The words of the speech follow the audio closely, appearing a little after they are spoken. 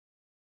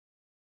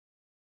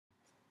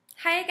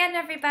Hi again,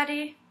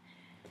 everybody.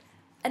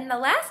 In the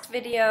last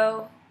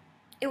video,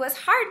 it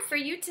was hard for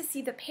you to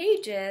see the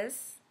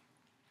pages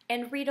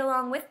and read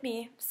along with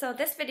me, so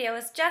this video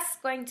is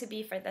just going to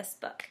be for this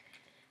book.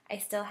 I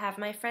still have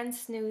my friend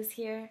Snooze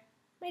here,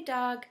 my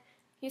dog.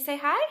 You say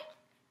hi?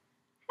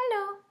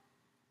 Hello.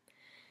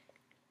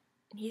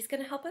 And he's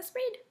going to help us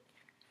read.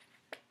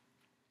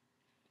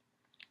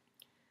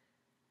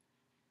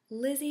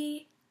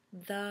 Lizzy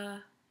the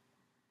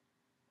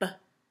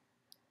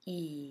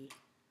Bee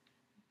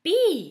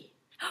See.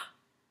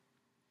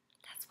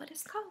 That's what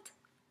it's called.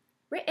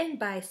 Written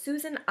by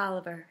Susan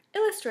Oliver,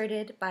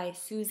 illustrated by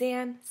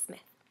Suzanne Smith.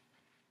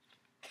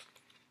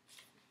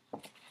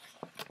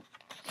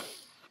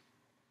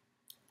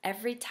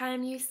 Every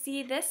time you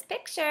see this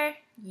picture,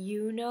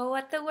 you know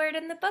what the word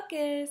in the book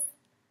is.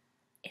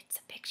 It's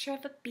a picture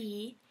of a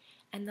bee,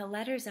 and the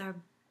letters are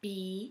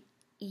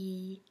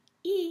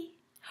B-E-E.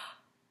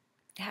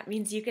 That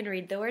means you can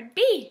read the word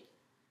bee.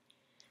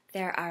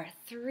 There are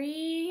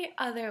 3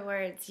 other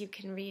words you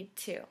can read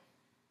too.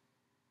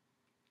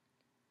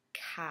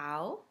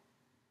 Cow,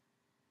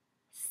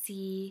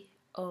 C-O-W.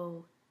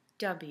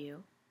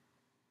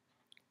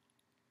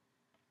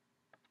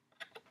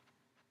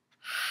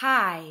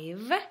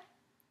 Hive,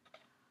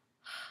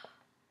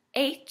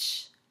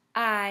 H-I-V-E.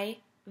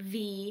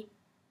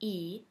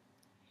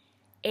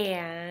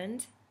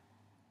 And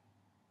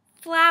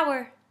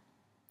flower.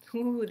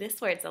 Ooh, this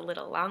word's a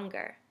little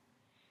longer.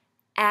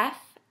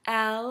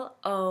 F-L-O-W-E-R.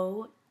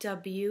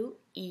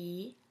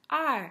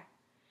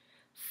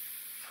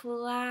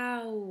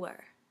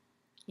 Flower.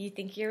 You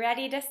think you're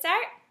ready to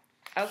start?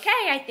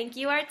 Okay, I think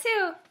you are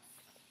too.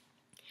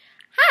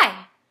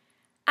 Hi,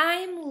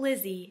 I'm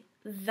Lizzy,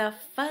 the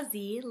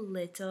fuzzy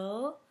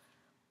little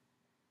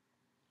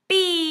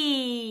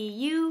bee.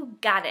 You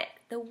got it.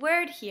 The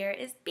word here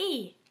is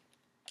bee.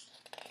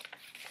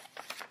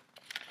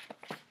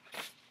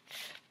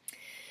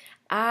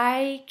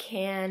 I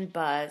can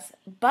buzz.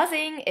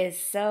 Buzzing is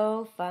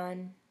so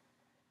fun.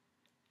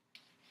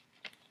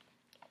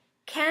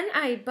 Can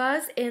I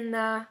buzz in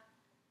the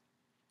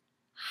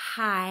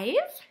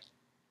hive?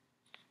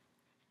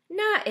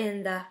 Not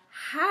in the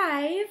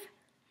hive,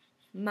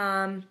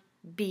 Mom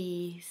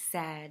Bee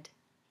said.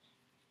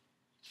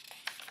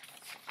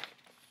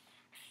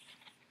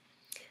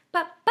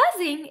 But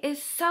buzzing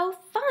is so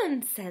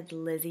fun, said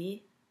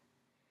Lizzy.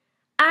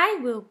 I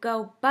will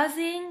go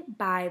buzzing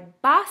by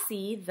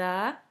Bossy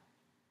the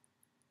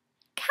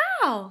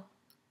cow.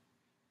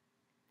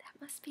 That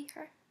must be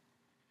her.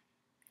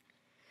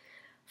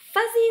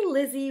 Fuzzy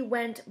Lizzy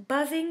went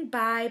buzzing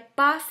by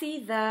Bossy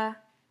the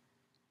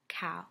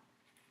cow.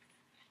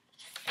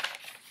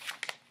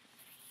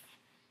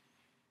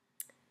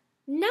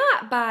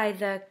 Not by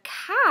the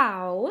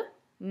cow,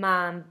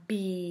 Mom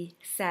Bee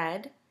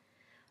said.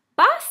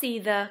 Bossy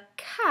the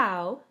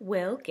cow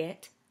will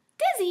get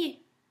dizzy.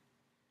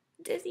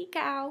 Dizzy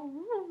cow.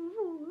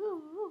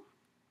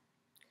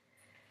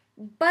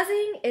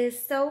 Buzzing is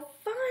so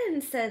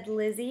fun, said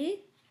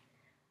Lizzy.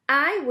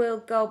 I will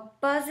go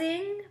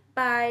buzzing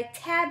by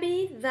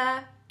Tabby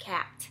the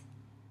cat.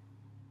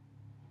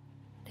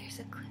 There's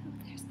a clue.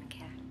 There's the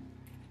cat.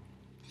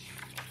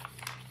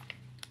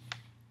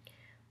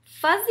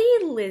 Fuzzy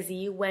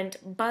Lizzy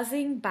went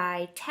buzzing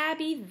by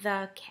Tabby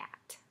the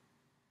cat.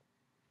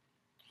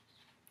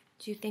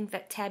 Do you think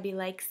that Tabby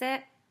likes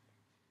it?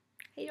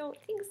 I don't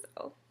think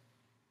so.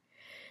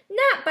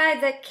 Not by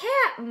the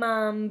cat,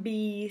 Mom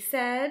Bee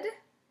said.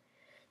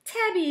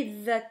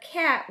 Tabby the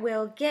cat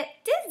will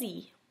get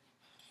dizzy.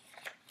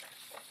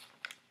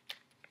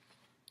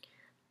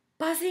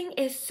 Buzzing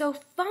is so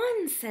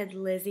fun, said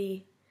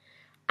Lizzy.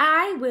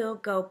 I will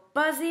go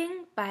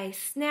buzzing by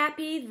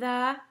Snappy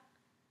the...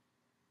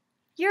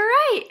 You're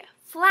right,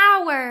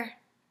 flower.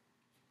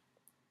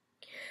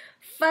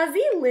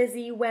 Fuzzy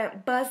Lizzy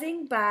went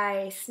buzzing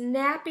by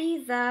Snappy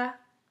the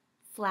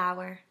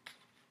flower.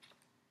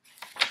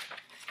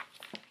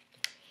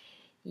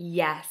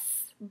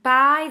 Yes,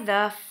 by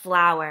the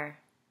flower,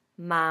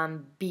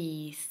 Mom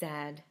Bee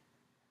said.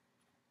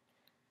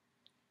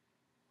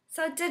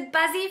 So did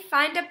Buzzy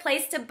find a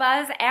place to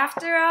buzz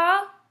after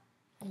all?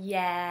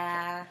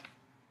 Yeah.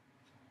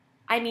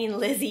 I mean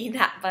Lizzy,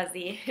 not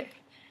Buzzy.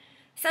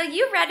 So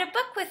you read a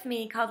book with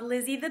me called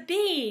Lizzy the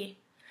Bee.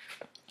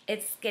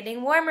 It's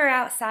getting warmer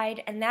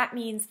outside, and that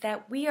means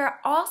that we are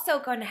also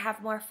going to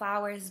have more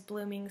flowers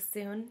blooming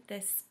soon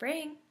this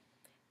spring.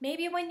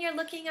 Maybe when you're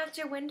looking out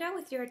your window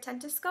with your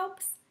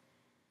otoscopes,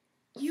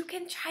 you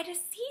can try to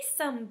see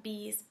some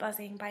bees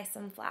buzzing by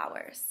some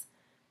flowers.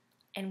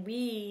 And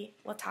we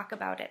will talk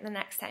about it the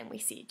next time we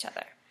see each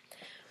other.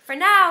 For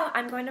now,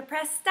 I'm going to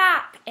press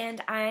stop,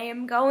 and I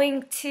am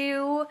going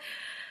to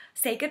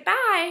say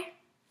goodbye.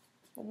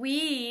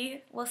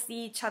 We will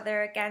see each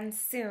other again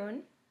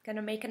soon. Going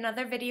to make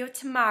another video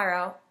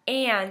tomorrow,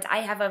 and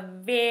I have a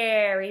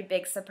very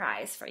big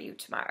surprise for you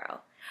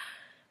tomorrow.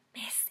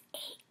 Miss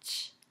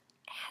H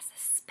has a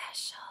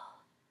special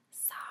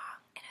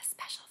song and a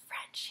special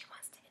friend she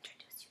wants to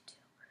introduce you to.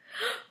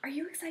 Are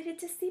you excited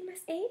to see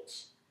Miss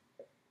H?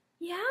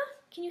 Yeah?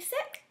 Can you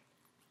sit?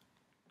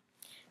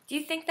 Do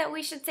you think that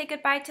we should say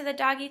goodbye to the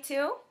doggy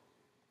too?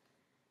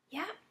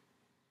 Yeah.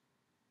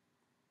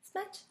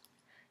 Smudge,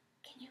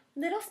 can you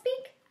little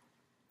speak?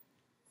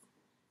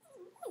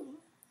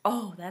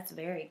 Oh, that's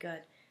very good.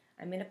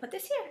 I'm going to put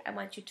this here. I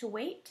want you to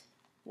wait,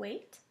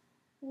 wait,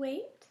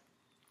 wait,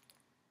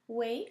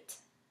 wait,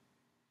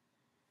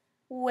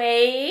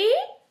 wait.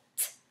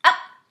 Up.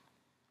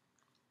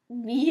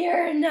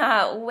 You're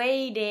not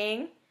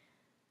waiting.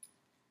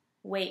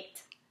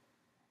 Wait.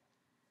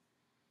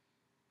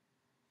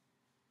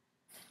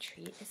 The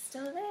treat is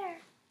still there.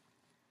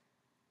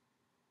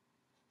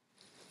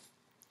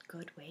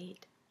 Good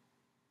wait.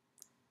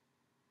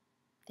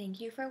 Thank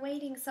you for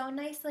waiting so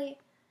nicely.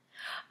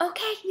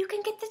 Okay, you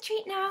can get the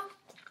treat now.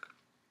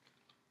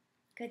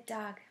 Good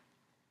dog.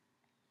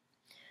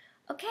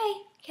 Okay,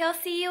 he'll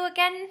see you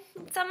again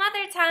some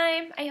other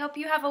time. I hope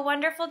you have a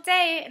wonderful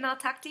day, and I'll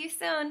talk to you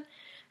soon.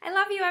 I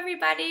love you,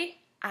 everybody.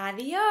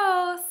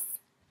 Adios.